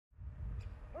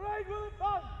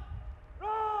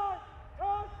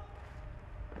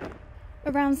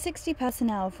Around 60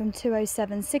 personnel from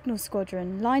 207 Signal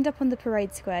Squadron lined up on the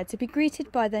parade square to be greeted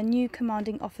by their new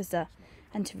commanding officer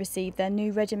and to receive their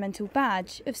new regimental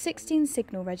badge of 16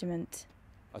 Signal Regiment.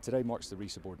 Today marks the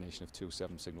resubordination of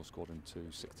 207 Signal Squadron to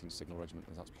 16 Signal Regiment,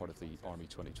 and that's part of the Army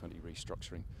 2020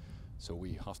 restructuring. So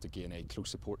we have to gain a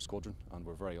close support squadron, and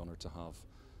we're very honoured to have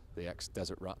the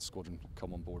ex-Desert Rat Squadron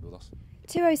come on board with us.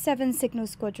 207 Signal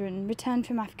Squadron returned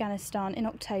from Afghanistan in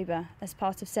October as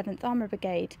part of 7th Armour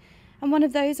Brigade, and one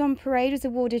of those on parade was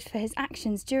awarded for his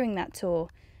actions during that tour.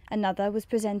 Another was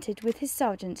presented with his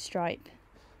sergeant stripe.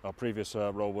 Our previous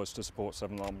role was to support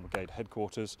 7th Armour Brigade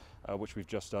headquarters, which we've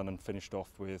just done and finished off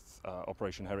with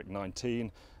Operation Herrick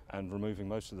 19 and removing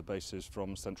most of the bases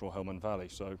from central Helmand Valley.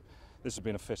 So this has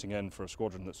been a fitting end for a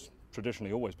squadron that's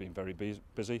traditionally always been very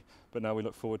busy, but now we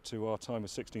look forward to our time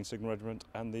with 16 Signal Regiment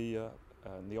and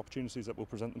the opportunities that will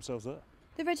present themselves there.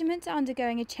 The regiment are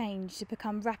undergoing a change to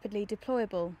become rapidly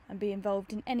deployable and be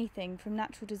involved in anything from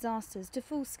natural disasters to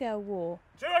full-scale war.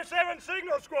 207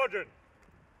 Signal Squadron!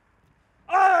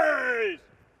 Eyes!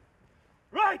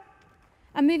 Right!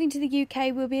 And moving to the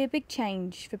UK will be a big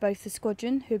change for both the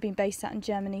squadron, who have been based out in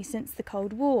Germany since the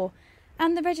Cold War,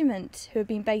 and the regiment, who have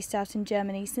been based out in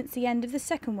Germany since the end of the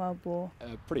Second World War.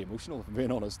 Pretty emotional, if I'm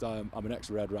being honest. I'm an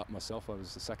ex-Red Rat myself. I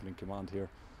was the second in command here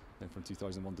from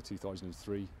 2001 to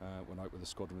 2003. Went out with the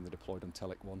squadron when they deployed on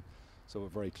Telek 1. So a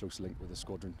very close link with the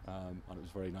squadron, and it was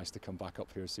very nice to come back up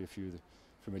here, see a few of the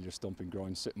familiar stomping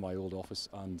grounds, sit in my old office,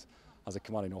 and as a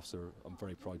commanding officer, I'm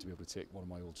very proud to be able to take one of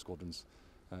my old squadrons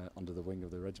under the wing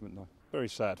of the regiment now. Very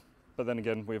sad, but then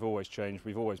again, we've always changed,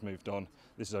 we've always moved on.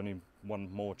 This is only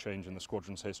one more change in the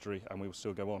squadron's history, and we will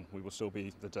still go on. We will still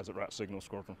be the Desert Rat Signal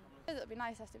Squadron. It would be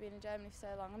nice after being in Germany for so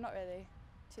long. I'm not really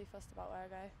too fussed about where I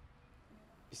go.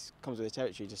 It comes with the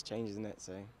territory, just changes, isn't it?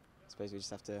 So I suppose we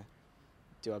just have to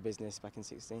do our business back in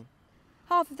 16.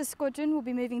 Half of the squadron will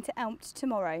be moving to Elmpt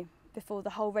tomorrow, before the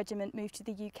whole regiment move to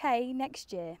the UK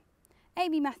next year.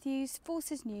 Amy Matthews,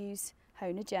 Forces News,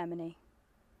 Hona, Germany.